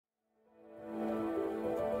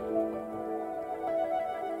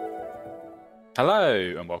Hello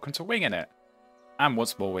and welcome to Wingin It. And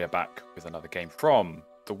once more we are back with another game from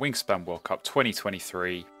the Wingspan World Cup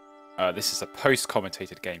 2023. This is a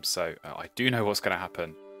post-commentated game, so I do know what's going to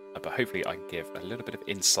happen, but hopefully I can give a little bit of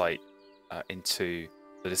insight into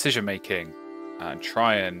the decision making and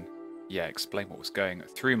try and explain what was going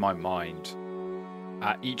through my mind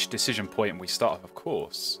at each decision point. And we start off, of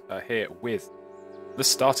course, here with the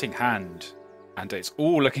starting hand, and it's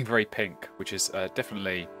all looking very pink, which is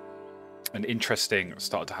definitely an interesting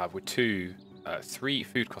start to have, with three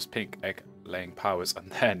food cost pink egg laying powers, and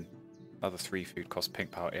then another 3 food cost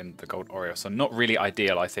pink power in the gold Oreo. So not really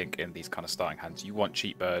ideal, I think, in these kind of starting hands. You want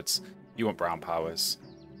cheap birds, you want brown powers.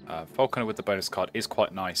 Falconer with the bonus card is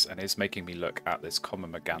quite nice and is making me look at this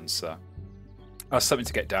common Merganser. Something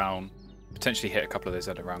to get down, potentially hit a couple of those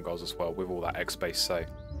end of round goals as well with all that egg space. So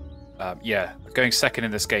going second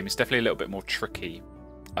in this game is definitely a little bit more tricky.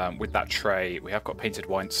 With that tray, we have got painted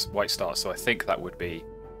white stars, so I think that would be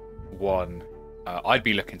one I'd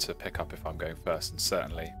be looking to pick up if I'm going first, and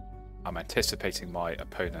certainly I'm anticipating my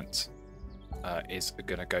opponent is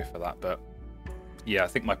going to go for that. But yeah, I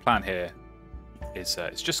think my plan here is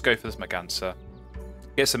just go for this Merganser,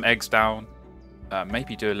 get some eggs down,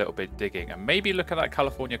 maybe do a little bit digging, and maybe look at that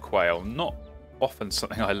California quail. Not often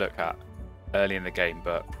something I look at early in the game,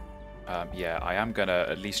 but I am going to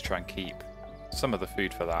at least try and keep some of the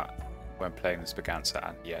food for that when playing this Merganser.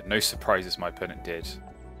 And yeah, no surprises, my opponent did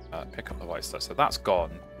pick up the white star, so that's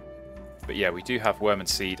gone. But yeah, we do have worm and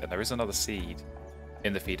seed, and there is another seed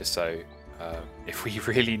in the feeder, so if we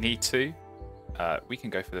really need to, we can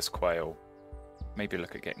go for this quail, maybe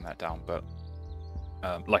look at getting that down. But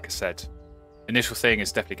like I said, initial thing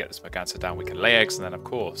is definitely get this Merganser down. We can lay eggs, and then of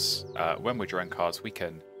course when we're drawing cards, we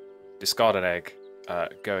can discard an egg,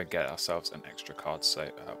 go and get ourselves an extra card. So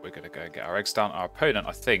we're going to go and get our eggs down. Our opponent,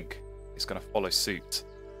 I think, is going to follow suit.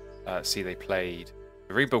 See, they played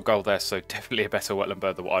the rebuild gold there, so definitely a better wetland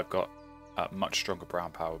bird than what I've got. Much stronger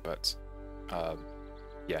brown power, but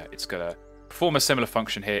it's going to perform a similar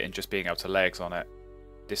function here in just being able to lay eggs on it,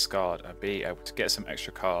 discard, and be able to get some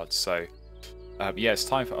extra cards. So it's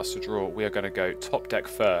time for us to draw. We are going to go top deck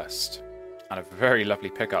first, and a very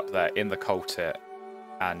lovely pickup there in the Colt It.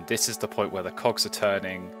 And this is the point where the cogs are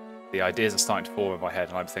turning, the ideas are starting to form in my head,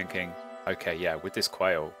 and I'm thinking, okay, yeah, with this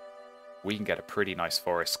quail, we can get a pretty nice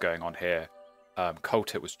forest going on here.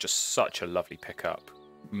 Colt It was just such a lovely pickup.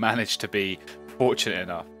 Managed to be fortunate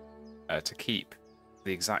enough to keep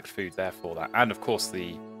the exact food there for that. And of course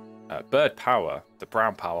the bird power, the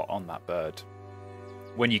brown power on that bird.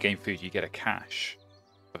 When you gain food, you get a cache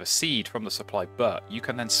of a seed from the supply, but you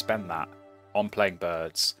can then spend that on playing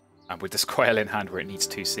birds. And with this quail in hand where it needs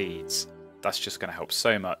 2 seeds, that's just going to help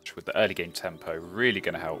so much with the early game tempo. Really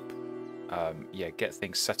going to help get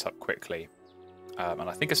things set up quickly. And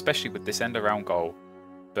I think especially with this end around goal,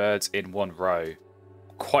 birds in one row,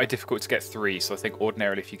 quite difficult to get 3. So I think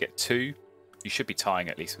ordinarily if you get 2, you should be tying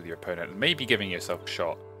at least with your opponent and maybe giving yourself a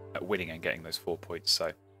shot at winning and getting those 4 points.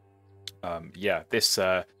 So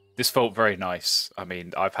this felt very nice. I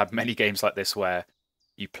mean, I've had many games like this where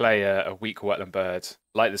you play a weak wetland bird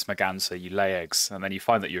like this Merganser, you lay eggs, and then you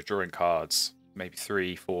find that you're drawing cards maybe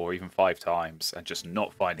 3, 4, even 5 times and just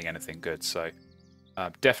not finding anything good. So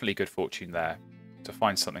definitely good fortune there to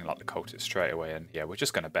find something like the Colt It straight away. And yeah, we're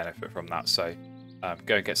just going to benefit from that. So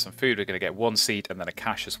go and get some food. We're going to get 1 seed and then a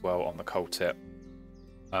cache as well on the Colt It.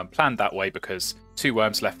 Planned that way because 2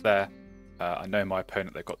 worms left there. I know my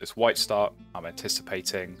opponent, they've got this white star. I'm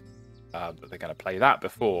anticipating that they're going to play that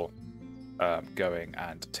before going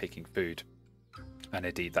and taking food. And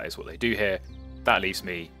indeed, that is what they do here. That leaves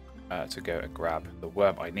me to go and grab the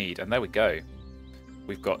worm I need. And there we go.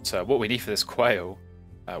 We've got what we need for this quail.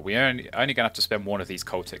 We're only going to have to spend 1 of these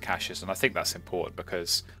Colt It caches, and I think that's important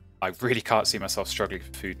because I really can't see myself struggling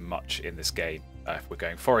for food much in this game. If we're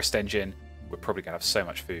going Forest Engine, we're probably going to have so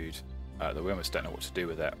much food that we almost don't know what to do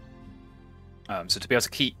with it. So to be able to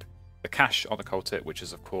keep the cache on the Colt It, which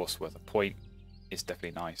is of course worth a point, is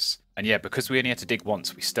definitely nice. And yeah, because we only had to dig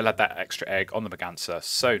once, we still had that extra egg on the Merganser.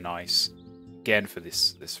 So nice. Again, for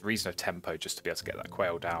this reason of tempo, just to be able to get that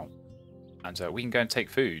quail down. And we can go and take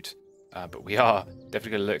food. But we are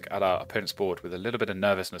definitely going to look at our opponent's board with a little bit of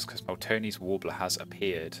nervousness because Maltoni's Warbler has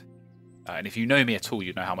appeared. And if you know me at all,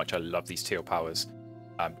 you know how much I love these teal powers.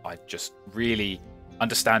 I just really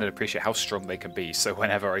understand and appreciate how strong they can be. So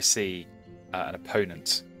whenever I see an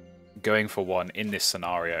opponent going for one in this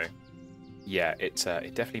scenario, yeah, it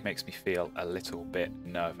definitely makes me feel a little bit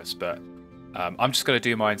nervous. But I'm just going to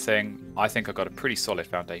do my own thing. I think I've got a pretty solid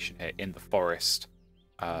foundation here in the forest.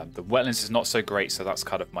 The wetlands is not so great, so that's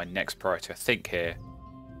kind of my next priority, I think, here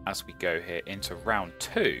as we go here into round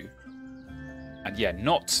 2. And yeah,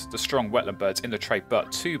 not the strong wetland birds in the tray,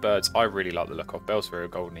 but 2 birds I really like the look of. Bellsparrow,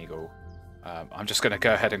 Golden Eagle. I'm just going to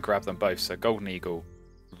go ahead and grab them both. So Golden Eagle,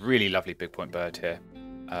 really lovely big point bird here.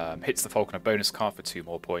 Hits the falconer bonus card for 2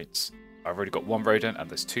 more points. I've already got 1 rodent and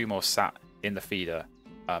there's 2 more sat in the feeder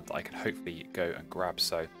that I can hopefully go and grab.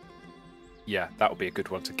 So yeah, that will be a good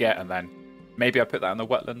one to get. And then maybe I put that in the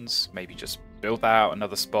wetlands, maybe just build that out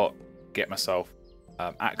another spot, get myself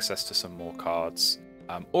access to some more cards.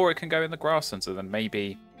 Or it can go in the grasslands and then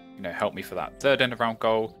maybe, you know, help me for that 3rd end of round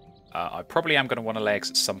goal. I probably am going to want to lay eggs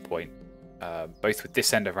at some point, both with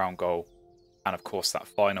this end of round goal and of course that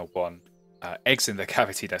final one. Eggs in the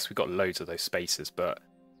cavity nest, we've got loads of those spaces, but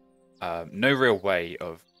no real way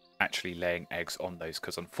of actually laying eggs on those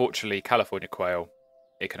because unfortunately California quail,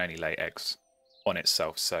 it can only lay eggs on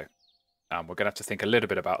itself. So we're going to have to think a little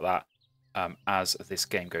bit about that as this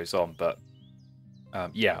game goes on. But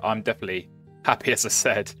yeah, I'm definitely happy, as I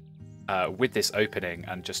said, with this opening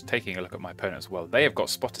and just taking a look at my opponent as well. They have got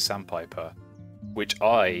Spotted Sandpiper, which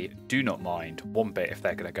I do not mind one bit if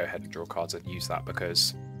they're going to go ahead and draw cards and use that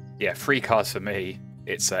because, yeah, 3 cards for me,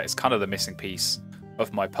 it's kind of the missing piece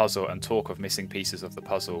of my puzzle. And talk of missing pieces of the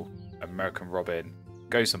puzzle, American Robin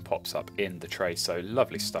goes and pops up in the tray. So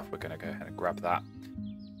lovely stuff. We're going to go ahead and grab that.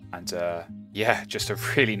 And yeah, just a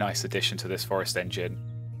really nice addition to this forest engine.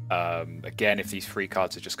 Again, if these 3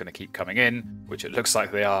 cards are just going to keep coming in, which it looks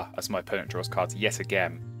like they are as my opponent draws cards yet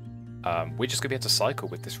again, we're just going to be able to cycle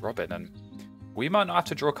with this Robin, and we might not have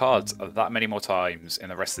to draw cards that many more times in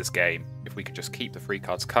the rest of this game if we could just keep the 3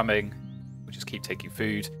 cards coming. We just keep taking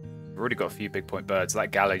food. We've already got a few big point birds,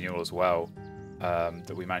 that Gallinule as well,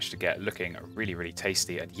 that we managed to get looking really, really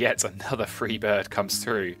tasty, and yet another free bird comes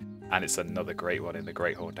through, and it's another great one in the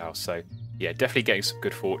Great Horned Owl. So yeah, definitely getting some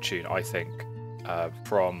good fortune, I think,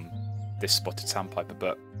 from this Spotted Sandpiper.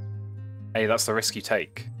 But hey, that's the risk you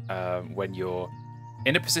take when you're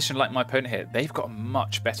in a position like my opponent here. They've got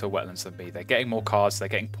much better wetlands than me. They're getting more cards, they're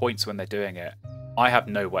getting points when they're doing it. I have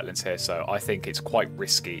no wetlands here, so I think it's quite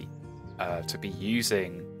risky to be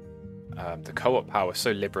using the co-op power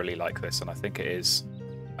so liberally like this, and I think it is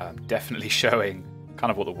definitely showing kind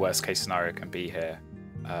of what the worst case scenario can be here,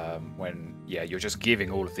 when yeah, you're just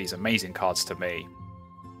giving all of these amazing cards to me,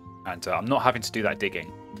 and I'm not having to do that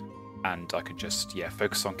digging, and I can just, yeah,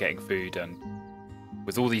 focus on getting food. And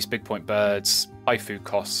with all these big point birds, high food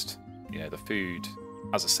cost, you know, the food,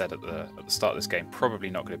 as I said at the start of this game, probably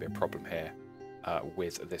not going to be a problem here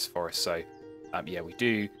with this forest. So yeah, we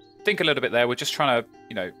do think a little bit there. We're just trying to,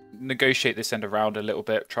 you know, negotiate this end around a little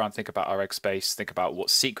bit, try and think about our egg space, think about what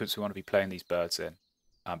sequence we want to be playing these birds in.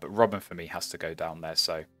 But Robin for me has to go down there.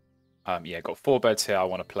 So yeah, got 4 birds here I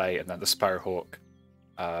want to play, and then the Sparrowhawk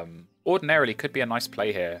ordinarily could be a nice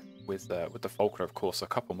play here with the Falconer, of course, a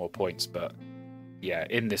couple more points. But yeah,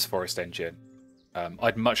 in this forest engine,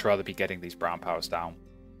 I'd much rather be getting these brown powers down,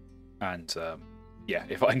 and yeah,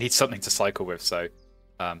 if I need something to cycle with. So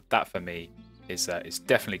that for me is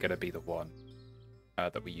definitely going to be the one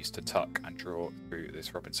that we use to tuck and draw through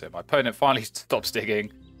this Robin. So my opponent finally stops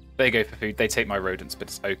digging. They go for food, they take my rodents, but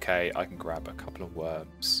it's okay. I can grab a couple of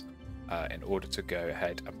worms in order to go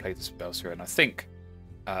ahead and play this Bellsparrow. And I think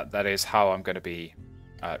that is how I'm going to be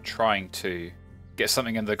trying to get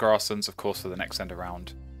something in the grasslands, of course, for the next end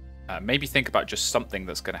around. Maybe think about just something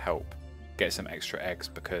that's going to help get some extra eggs,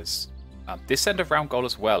 because this end of round goal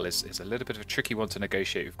as well is a little bit of a tricky one to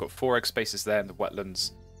negotiate. We've got 4 egg spaces there in the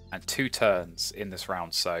wetlands and 2 turns in this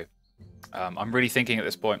round. So I'm really thinking at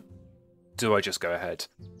this point, do I just go ahead,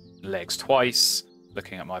 lay eggs twice?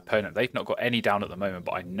 Looking at my opponent, they've not got any down at the moment,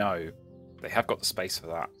 but I know they have got the space for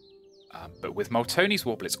that. But with Moltoni's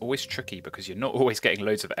Warble, it's always tricky because you're not always getting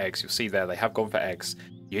loads of eggs. You'll see there, they have gone for eggs.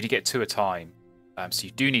 You only get 2 at a time. So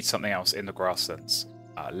you do need something else in the grasslands.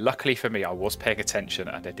 Luckily for me, I was paying attention,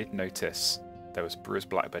 and I did notice there was Brewer's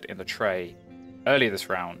Blackbird in the tray earlier this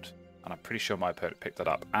round, and I'm pretty sure my opponent picked that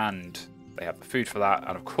up, and they have the food for that.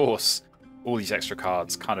 And of course, all these extra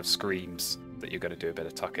cards kind of screams that you're going to do a bit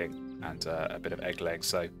of tucking and a bit of egg laying.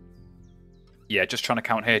 So yeah, just trying to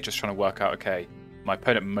count here, just trying to work out, okay, my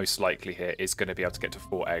opponent most likely here is going to be able to get to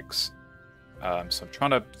 4 eggs. So I'm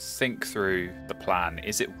trying to think through the plan.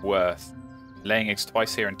 Is it worth laying eggs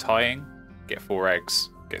twice here and tying, get 4 eggs,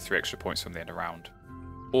 get 3 extra points from the end of round?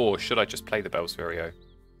 Or should I just play the Bellsparrow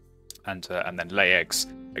and then lay eggs,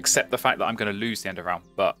 accept the fact that I'm going to lose the end of round,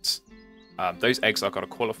 but those eggs are going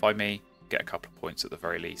to qualify me, get a couple of points at the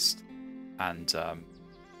very least, and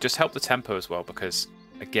just help the tempo as well, because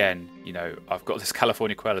again, you know, I've got this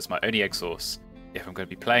California quail as my only egg source. If I'm going to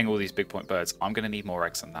be playing all these big point birds, I'm going to need more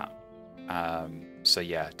eggs than that. So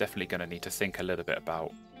yeah, definitely going to need to think a little bit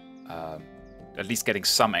about at least getting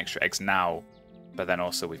some extra eggs now but then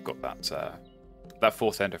also we've got that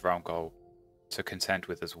fourth end of round goal to contend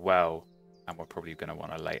with as well, and we're probably going to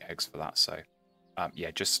want to lay eggs for that. So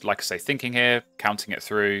yeah, just like I say, thinking here, counting it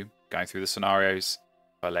through, going through the scenarios.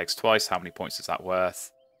 If I lay eggs twice, how many points is that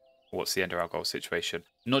worth? What's the end of our goal situation?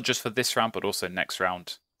 Not just for this round, but also next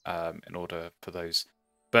round, in order for those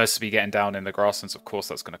birds to be getting down in the grasslands. Of course,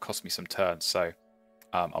 that's going to cost me some turns. So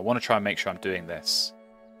I want to try and make sure I'm doing this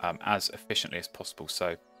as efficiently as possible.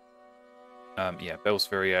 So yeah, Bell's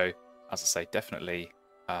Vireo, as I say, definitely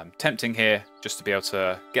tempting here just to be able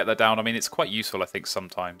to get that down. I mean, it's quite useful, I think,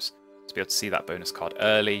 sometimes to be able to see that bonus card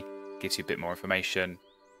early. Gives you a bit more information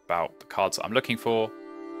about the cards that I'm looking for.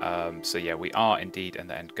 So yeah, we are indeed in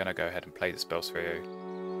the end going to go ahead and play this Bell's Vireo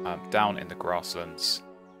down in the grasslands.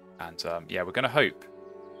 And yeah, we're going to hope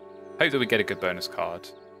that we get a good bonus card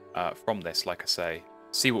from this, like I say.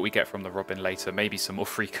 See what we get from the Robin later. Maybe some more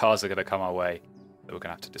free cards are going to come our way that we're going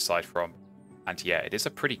to have to decide from. And yeah, it is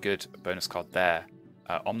a pretty good bonus card there.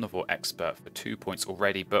 Omnivore Expert for 2 points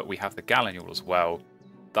already, but we have the Gallinule as well.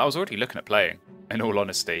 That I was already looking at playing, in all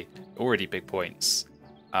honesty. Already big points.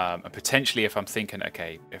 And potentially if I'm thinking,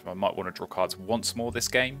 okay, if I might want to draw cards once more this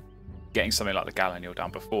game, getting something like the Gallinule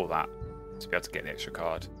down before that to be able to get the extra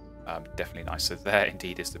card. Definitely nice. So there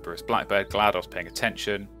indeed is the Brewers Blackbird. Glad I was paying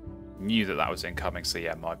attention. Knew that was incoming. So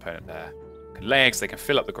yeah, my opponent there can lay eggs. They can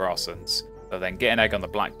fill up the grasslands. They'll then get an egg on the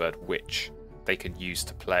Blackbird, which they can use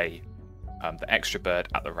to play the extra bird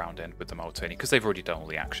at the round end with the Moltoni, because they've already done all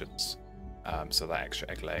the actions. So that extra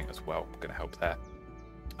egg laying as well going to help there.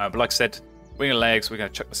 But like I said, we're going to lay eggs. We're going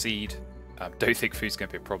to chuck the seed. Don't think food's going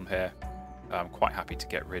to be a problem here. I'm quite happy to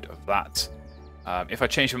get rid of that. If I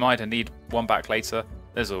change my mind and need one back later,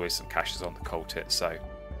 there's always some caches on the coal tit, so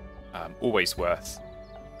always worth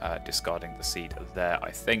discarding the seed there, I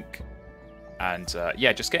think. And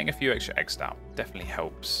yeah, just getting a few extra eggs down definitely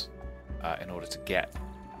helps in order to get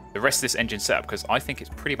the rest of this engine set up, because I think it's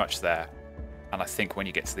pretty much there. And I think when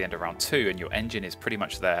you get to the end of round 2 and your engine is pretty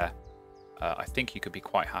much there, I think you could be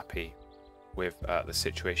quite happy with the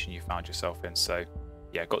situation you found yourself in. So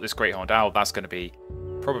yeah, got this Great Horned Owl. That's going to be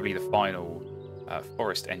probably the final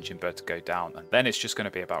forest engine bird to go down, and then it's just going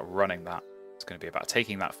to be about running that. It's going to be about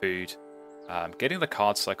taking that food. Getting the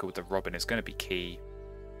card cycle with the Robin is going to be key.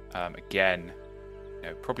 Again, you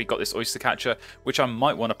know, probably got this Oyster Catcher, which I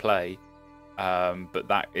might want to play, but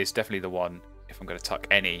that is definitely the one. If I'm going to tuck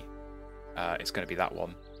any, it's going to be that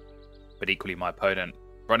one. But equally, my opponent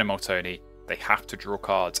running Moltoni, they have to draw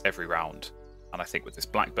cards every round, and I think with this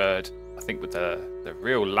Blackbird, I think with the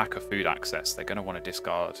real lack of food access, they're going to want to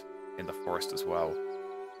discard in the forest as well.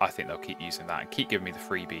 I think they'll keep using that and keep giving me the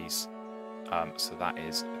freebies. So that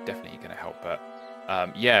is definitely going to help. But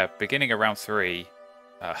yeah, beginning of round 3,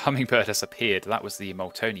 Hummingbird has appeared. That was the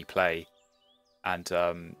Moltoni play. And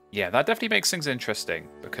yeah, that definitely makes things interesting,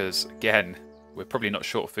 because again, we're probably not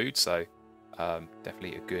short of food, so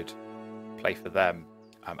definitely a good play for them.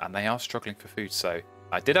 And they are struggling for food. So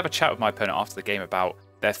I did have a chat with my opponent after the game about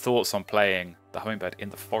their thoughts on playing the Hummingbird in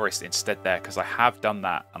the forest instead there, because I have done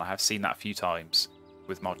that and I have seen that a few times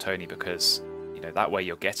with Moltoni, because you know that way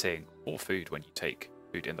you're getting more food when you take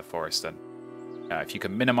food in the forest. And if you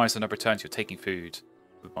can minimize the number of turns you're taking food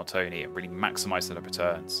with Moltoni and really maximize the number of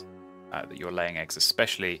turns that you're laying eggs,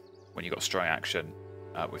 especially when you've got strong action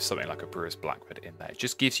with something like a Brewer's Blackbird in there, it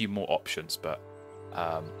just gives you more options. But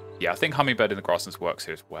yeah, I think Hummingbird in the grasslands works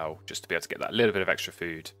here as well, just to be able to get that little bit of extra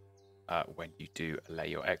food when you do lay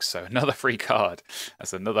your eggs. So another free card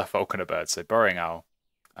as another Falconer bird. So Burrowing Owl,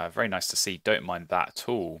 very nice to see. Don't mind that at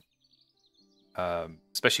all.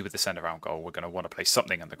 Especially with this end around goal, we're going to want to play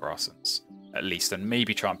something in the grasslands at least, and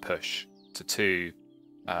maybe try and push to 2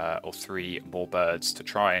 or 3 more birds to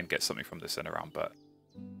try and get something from this end around. But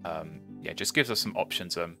yeah, just gives us some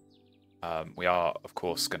options. We are, of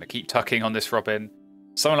course, going to keep tucking on this Robin.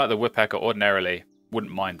 Someone like the Woodpecker ordinarily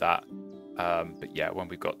wouldn't mind that. But yeah, when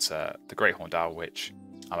we've got the Great Horned Owl, which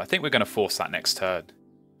I think we're going to force that next turn.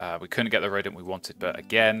 We couldn't get the rodent we wanted, but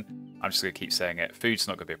again, I'm just going to keep saying it. Food's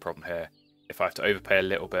not going to be a problem here. If I have to overpay a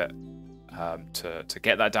little bit to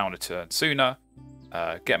get that down a turn sooner,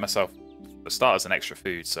 get myself for starters an extra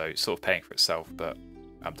food, so it's sort of paying for itself. But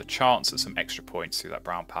the chance at some extra points through that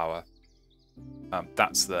brown power,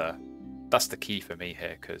 that's the key for me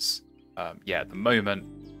here, because yeah, at the moment,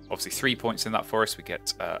 obviously 3 points in that forest, we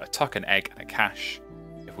get a tuck, an egg, and a cache.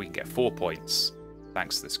 If we can get 4 points,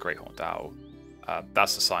 thanks to this Great Horned Owl,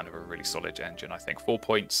 that's a sign of a really solid engine, I think. 4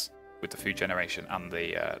 points with the food generation and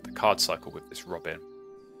the card cycle with this Robin.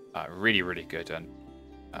 Really, really good. And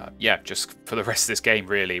yeah, just for the rest of this game,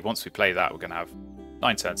 really, once we play that, we're going to have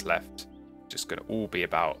 9 turns left. Just going to all be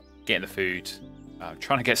about getting the food,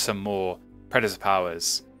 trying to get some more Predator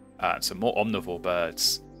powers, some more omnivore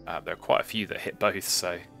birds. There are quite a few that hit both,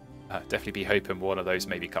 so definitely be hoping one of those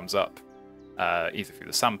maybe comes up, either through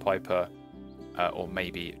the Sandpiper or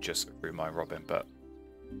maybe just through my Robin. But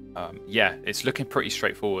yeah, it's looking pretty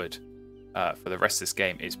straightforward for the rest of this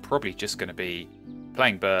game. It's probably just going to be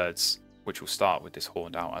playing birds, which will start with this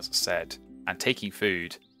Horned Owl, as I said, and taking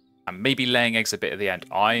food, and maybe laying eggs a bit at the end.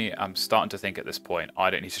 I am starting to think at this point I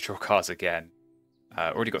don't need to draw cards again.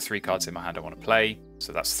 Already got 3 cards in my hand I want to play,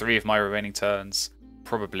 so that's 3 of my remaining turns.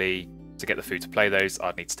 Probably to get the food to play those,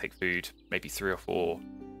 I'd need to take food maybe 3 or 4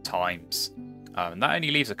 times. And that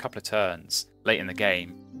only leaves a couple of turns late in the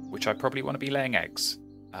game, which I probably want to be laying eggs.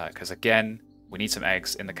 Because again, we need some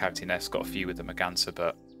eggs in the cavity nest, got a few with the Merganser,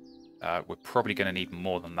 but we're probably going to need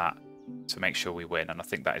more than that to make sure we win. And I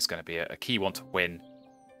think that is going to be a key one to win.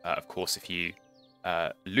 Of course, if you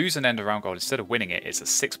lose an end of round goal, instead of winning it, it's a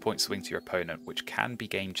 6-point swing to your opponent, which can be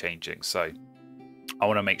game changing. So I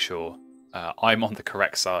want to make sure I'm on the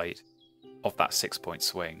correct side of that 6-point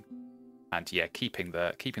swing, and yeah, keeping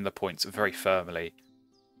the points very firmly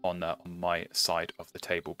on my side of the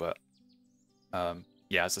table. But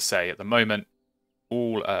yeah, as I say, at the moment,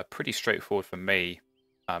 all pretty straightforward for me.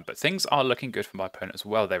 But things are looking good for my opponent as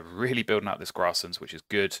well. They're really building out this Grasslands, which is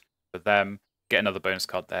good for them. Get another bonus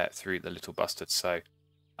card there through the Little Bustard. So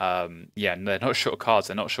yeah, they're not short of cards,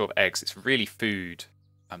 they're not short of eggs. It's really food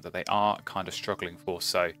that they are kind of struggling for.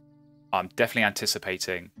 So I'm definitely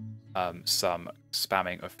anticipating some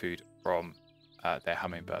spamming of food from their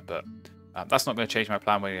Hummingbird. But that's not going to change my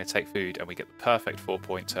plan. We're going to take food, and we get the perfect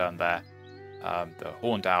 4-point turn there. The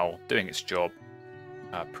Horned Owl doing its job.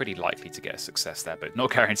 Pretty likely to get a success there, but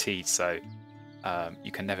not guaranteed. So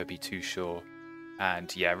you can never be too sure.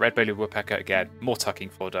 And yeah, Red-bellied Woodpecker again, more tucking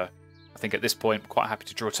fodder. I think at this point, I'm quite happy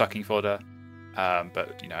to draw tucking fodder.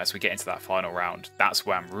 But you know, as we get into that final round, that's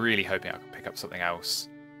where I'm really hoping I can pick up something else.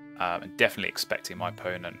 And definitely expecting my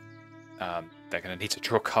opponent, they're going to need to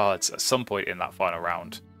draw cards at some point in that final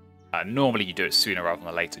round. Normally you do it sooner rather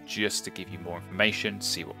than later, just to give you more information,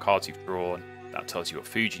 see what cards you've drawn. That tells you what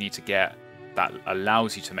food you need to get. That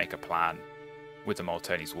allows you to make a plan with the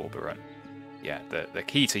Moltoni's Warburton. Yeah, the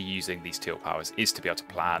key to using these teal powers is to be able to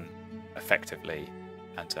plan effectively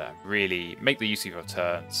and really make the use of your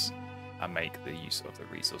turns and make the use of the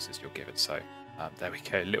resources you're given. So there we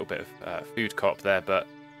go, a little bit of food co-op there, but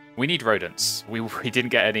we need rodents. We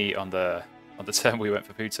didn't get any on the turn we went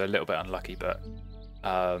for food, so a little bit unlucky, but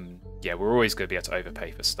yeah, we're always going to be able to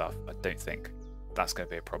overpay for stuff. I don't think that's going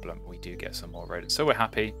to be a problem. We do get some more rodents, so we're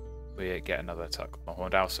happy. We get another tuck on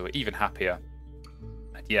Horned Owl, so we're even happier.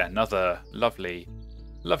 And yeah, another lovely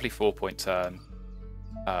 4-point turn.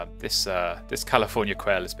 This California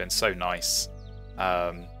quail has been so nice.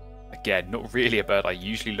 Again, not really a bird I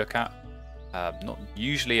usually look at. Not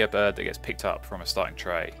usually a bird that gets picked up from a starting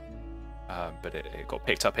tray. But it got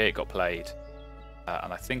picked up here, it got played.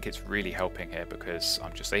 And I think it's really helping here because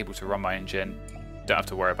I'm just able to run my engine. Don't have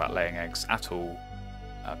to worry about laying eggs at all.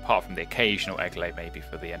 Apart from the occasional egg lay maybe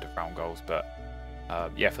for the end of round goals. But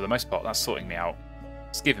yeah, for the most part, that's sorting me out.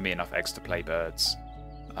 It's giving me enough eggs to play birds.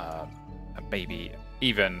 And maybe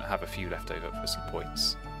even have a few left over for some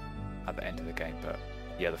points at the end of the game. But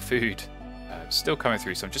yeah, the food still coming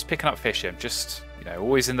through. So I'm just picking up fish. I'm just, you know,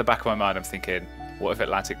 always in the back of my mind, I'm thinking, what if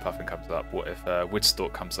Atlantic Puffin comes up? What if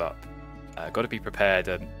Woodstalk comes up? Got to be prepared,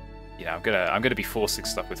 and you know, I'm gonna be forcing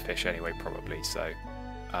stuff with fish anyway, probably. So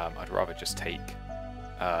I'd rather just take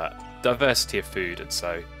diversity of food, and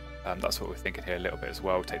so that's what we're thinking here a little bit as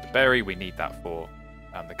well. Take the berry, we need that for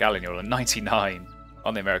the Gallinule, and 99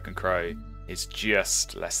 on the American Crow is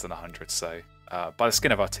just less than 100. So by the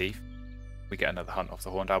skin of our teeth, we get another hunt off the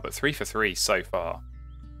Horned Owl, but 3 for 3 so far.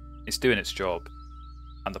 It's doing its job,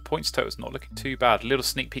 and the points total is not looking too bad. A little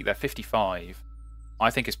sneak peek there, 55. I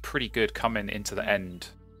think is pretty good coming into the end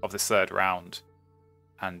of the third round.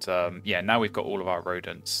 And yeah, now we've got all of our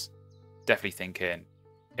rodents. Definitely thinking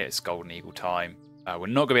it's Golden Eagle time. We're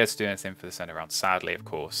not going to be able to do anything for this end of round, sadly, of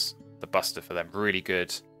course. The Buster for them, really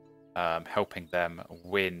good, helping them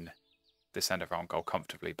win this end of round goal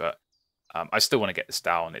comfortably. But I still want to get this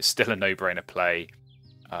down. It's still a no-brainer play.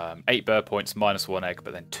 8 bird points, -1 egg,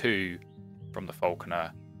 but then 2 from the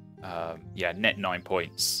Falconer. Yeah, net 9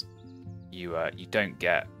 points. You don't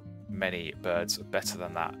get many birds better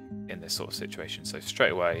than that in this sort of situation. So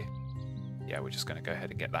straight away, yeah, we're just going to go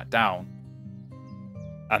ahead and get that down.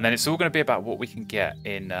 And then it's all going to be about what we can get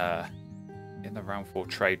in the round 4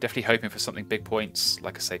 trade. Definitely hoping for something big points.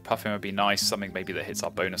 Like I say, Puffin would be nice. Something maybe that hits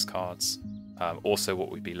our bonus cards. Also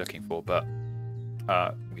what we'd be looking for. But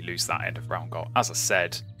we lose that end of round goal, as I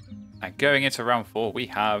said. And going into round 4, we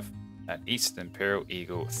have An Eastern Imperial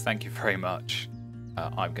Eagle, thank you very much.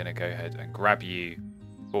 I'm going to go ahead and grab you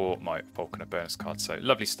for my Falconer bonus card. So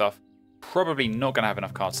lovely stuff. Probably not going to have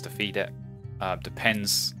enough cards to feed it.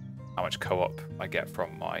 Depends how much co-op I get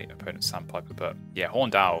from my opponent's Sandpiper. But yeah,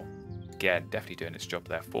 Horned Owl, again, definitely doing its job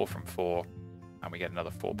there. 4 from 4. And we get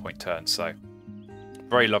another 4-point turn. So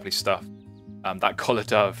very lovely stuff. That Collar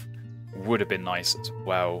Dove would have been nice as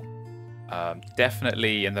well.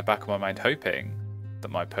 Definitely in the back of my mind hoping that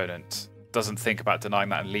my opponent doesn't think about denying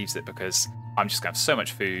that and leaves it, because I'm just going to have so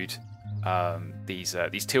much food.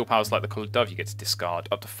 These teal powers like the Collared Dove, you get to discard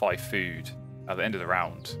up to 5 food at the end of the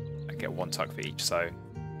round and get 1 tuck for each. So,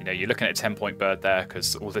 you know, you're looking at a 10-point bird there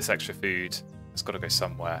because all this extra food has got to go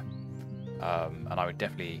somewhere. And I would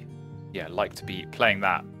definitely, yeah, like to be playing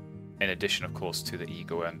that in addition, of course, to the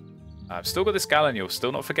Eagle. And I've still got this Gallinule,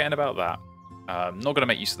 still not forgetting about that. Not going to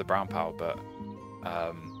make use of the brown power, but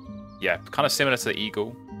yeah, kind of similar to the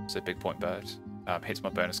Eagle. It's a big point bird. Hits my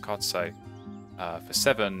bonus card, so for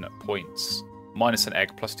 7 points, minus an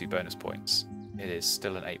egg, plus 2 bonus points, it is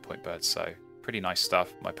still an 8-point bird, so pretty nice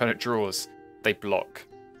stuff. My opponent draws, they block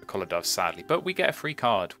the Collar Dove, sadly, but we get a free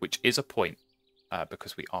card, which is a point,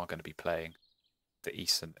 because we are going to be playing the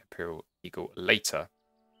Eastern Imperial Eagle later.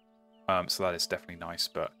 So that is definitely nice,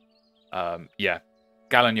 but yeah,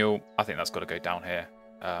 Gallinule, I think that's got to go down here.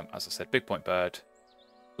 As I said, big point bird,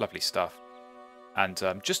 lovely stuff. And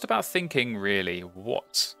just about thinking, really,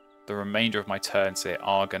 what the remainder of my turns here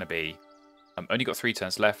are going to be. I've only got 3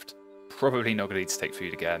 turns left. Probably not going to need to take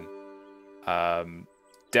food again.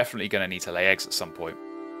 Definitely going to need to lay eggs at some point.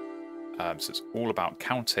 So it's all about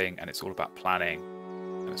counting, and it's all about planning,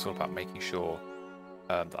 and it's all about making sure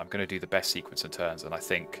that I'm going to do the best sequence of turns. And I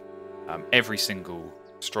think every single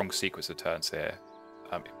strong sequence of turns here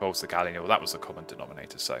involves the Gallinule. That was the common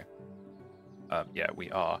denominator. So yeah,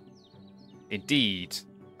 we are indeed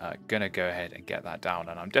going to go ahead and get that down.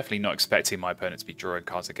 And I'm definitely not expecting my opponent to be drawing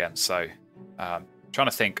cards again. So trying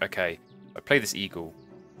to think, okay, if I play this Eagle,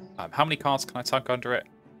 how many cards can I tuck under it?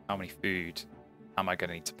 How many food am I going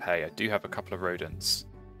to need to pay? I do have a couple of rodents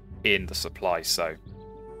in the supply, so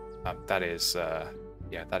that is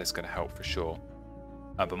yeah, that is going to help for sure.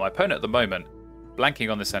 But my opponent at the moment,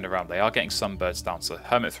 blanking on this end around, they are getting some birds down. So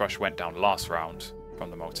Hermit Thrush went down last round from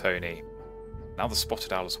the Moltoni. Now the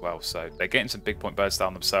Spotted Owl as well. So they're getting some big point birds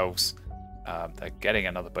down themselves. They're getting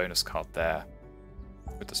another bonus card there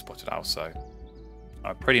with the Spotted Owl. So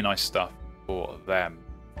pretty nice stuff for them.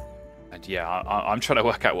 And yeah, I'm trying to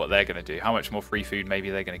work out what they're going to do. How much more free food maybe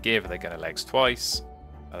they're going to give? Are they going to legs twice?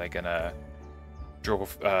 Are they going to draw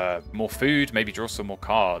more food? Maybe draw some more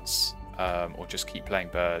cards? Or just keep playing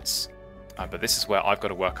birds? But this is where I've got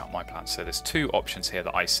to work out my plan. So there's 2 options here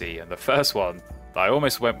that I see. And the first one that I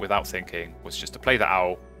almost went without thinking was just to play the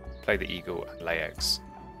Owl, play the Eagle, and lay eggs.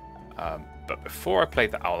 But before I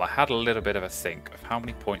played the Owl, I had a little bit of a think of how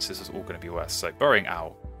many points this is all going to be worth. So Burrowing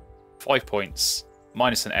Owl, 5 points,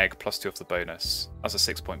 minus an egg, plus 2 off the bonus. That's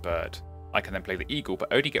a 6-point bird. I can then play the Eagle,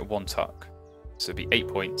 but only get 1 tuck. So it'd be 8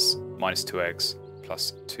 points, minus 2 eggs,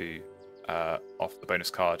 plus 2 off the bonus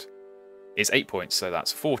card. Is 8 points, so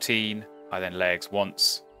that's 14. I then lay eggs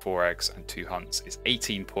once, 4 eggs, and 2 hunts is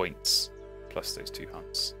 18 points, plus those 2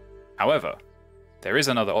 hunts. However, there is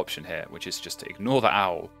another option here, which is just to ignore the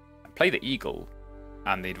Owl and play the Eagle.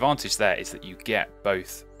 And the advantage there is that you get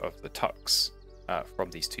both of the tucks from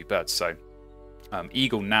these 2 birds. So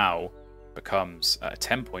Eagle now becomes a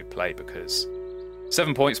 10-point play because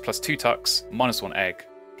 7 points plus 2 tucks, minus 1 egg,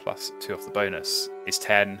 plus 2 off the bonus is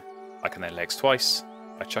 10. I can then legs twice.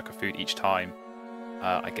 I chuck a food each time.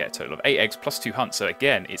 I get a total of 8 eggs plus 2 hunts. So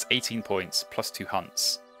again, it's 18 points plus 2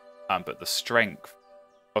 hunts. But the strength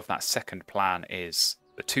of that second plan is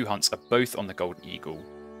the 2 hunts are both on the Golden Eagle,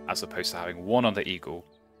 as opposed to having 1 on the Eagle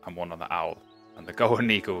and 1 on the Owl. And the Golden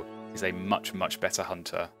Eagle is a much, much better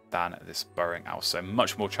hunter than this Burrowing Owl. So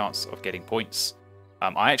much more chance of getting points.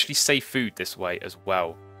 I actually save food this way as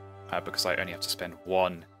well, because I only have to spend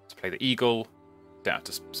 1 to play the Eagle. Don't have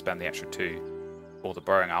to spend the extra 2 or the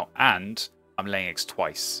Burrowing Owl, and I'm laying eggs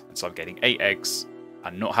twice, and so I'm getting 8 eggs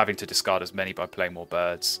and not having to discard as many by playing more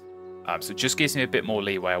birds. So it just gives me a bit more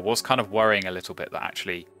leeway. I was kind of worrying a little bit that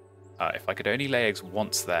actually if I could only lay eggs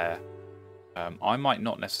once there, I might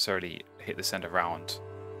not necessarily hit this end around,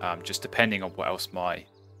 just depending on what else my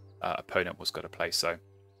opponent was going to play. So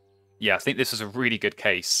yeah, I think this is a really good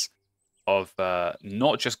case of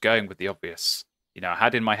not just going with the obvious. You know, I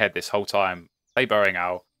had in my head this whole time, play Burrowing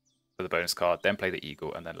Owl for the bonus card, then play the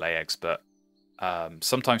Eagle, and then lay eggs. But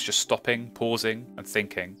sometimes just stopping, pausing, and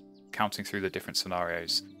thinking, counting through the different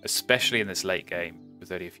scenarios, especially in this late game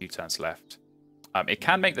with only a few turns left, it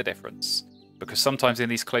can make the difference. because sometimes in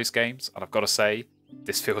these close games, and I've got to say,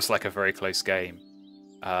 this feels like a very close game,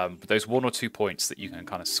 but those 1 or 2 points that you can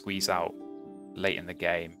kind of squeeze out late in the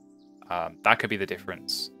game, that could be the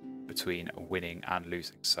difference between winning and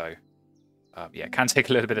losing. So yeah, it can take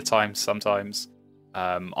a little bit of time sometimes.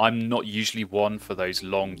 I'm not usually one for those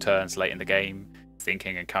long turns late in the game,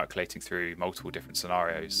 thinking and calculating through multiple different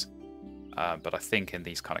scenarios. But I think in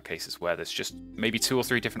these kind of cases where there's just maybe 2 or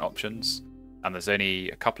 3 different options, and there's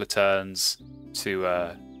only a couple of turns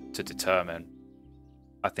to determine,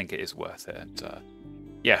 I think it is worth it. And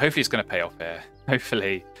yeah, hopefully it's going to pay off here.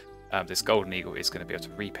 Hopefully this golden eagle is going to be able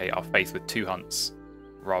to repay our faith with 2 hunts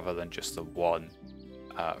rather than just the 1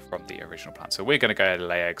 from the original plan. So we're going to go ahead and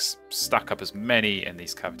lay eggs, stack up as many in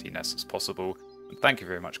these cavity nests as possible. And thank you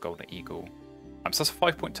very much, golden eagle. So that's a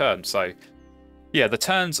 5-point turn. So yeah, the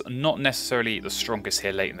turns are not necessarily the strongest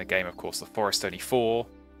here late in the game. Of course, the forest only 4,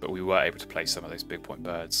 but we were able to play some of those big point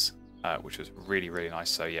birds, which was really, really nice.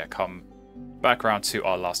 So yeah, come back around to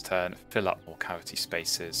our last turn, fill up more cavity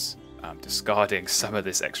spaces, discarding some of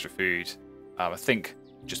this extra food. I think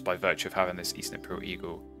just by virtue of having this Eastern Imperial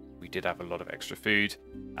Eagle, we did have a lot of extra food,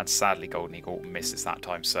 and sadly Golden Eagle misses that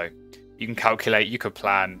time. So you can calculate, you can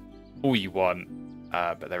plan all you want,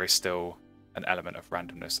 but there is still an element of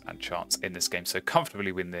randomness and chance in this game. So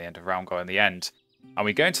comfortably win the end of round goal in the end. And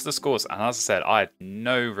we go into the scores, and as I said, I had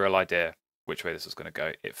no real idea which way this was going to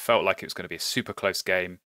go. It felt like it was going to be a super close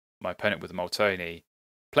game. My opponent with the Moltoni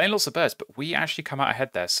playing lots of birds, but we actually come out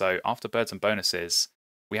ahead there. So after birds and bonuses,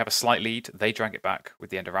 we have a slight lead. They drag it back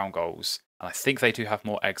with the end of round goals. And I think they do have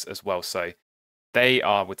more eggs as well. So they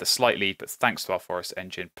are with the slight lead, but thanks to our forest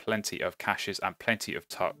engine, plenty of caches and plenty of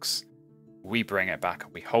tucks. We bring it back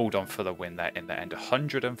and we hold on for the win there in the end.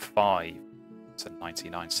 105 to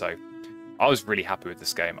 99. So I was really happy with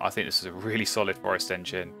this game. I think this is a really solid forest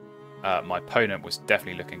engine. My opponent was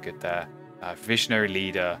definitely looking good there. Visionary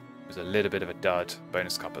leader was a little bit of a dud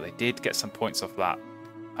bonus card, but they did get some points off that.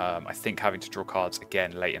 I think having to draw cards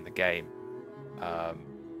again late in the game.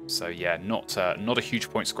 So yeah, not a huge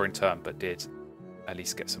point scoring turn, but did at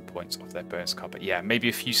least get some points off their bonus card. But yeah, maybe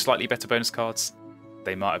a few slightly better bonus cards,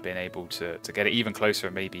 they might have been able to get it even closer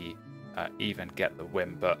and maybe even get the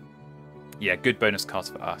win. But yeah, good bonus cards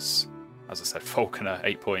for us. As I said, Falconer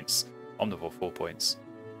 8 points, Omnivore 4 points.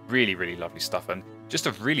 Really, really lovely stuff, and just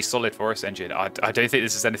a really solid forest engine. I don't think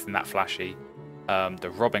this is anything that flashy.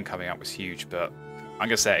 The Robin coming out was huge, but I'm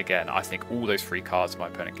going to say it again. I think all those free cards my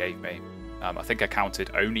opponent gave me, I think I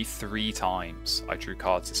counted only 3 times I drew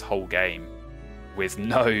cards this whole game with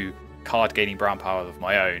no card gaining brown power of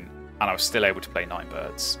my own, and I was still able to play 9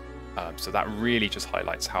 birds. So that really just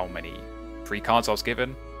highlights how many free cards I was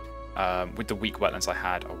given. With the weak wetlands I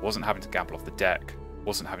had, I wasn't having to gamble off the deck,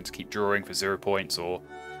 wasn't having to keep drawing for 0 points or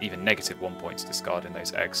even -1 points discarding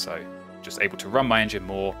those eggs. So just able to run my engine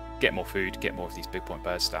more, get more food, get more of these big point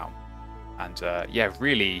birds down. And yeah,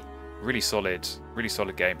 really solid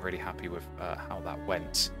game. Really happy with how that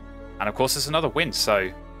went. And of course, there's another win, so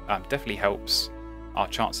definitely helps our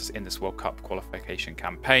chances in this World Cup qualification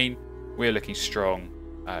campaign. We're looking strong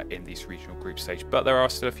in these regional group stage, but there are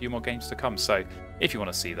still a few more games to come. So if you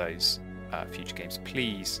want to see those future games,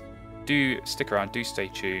 please do stick around, do stay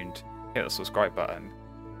tuned, hit the subscribe button,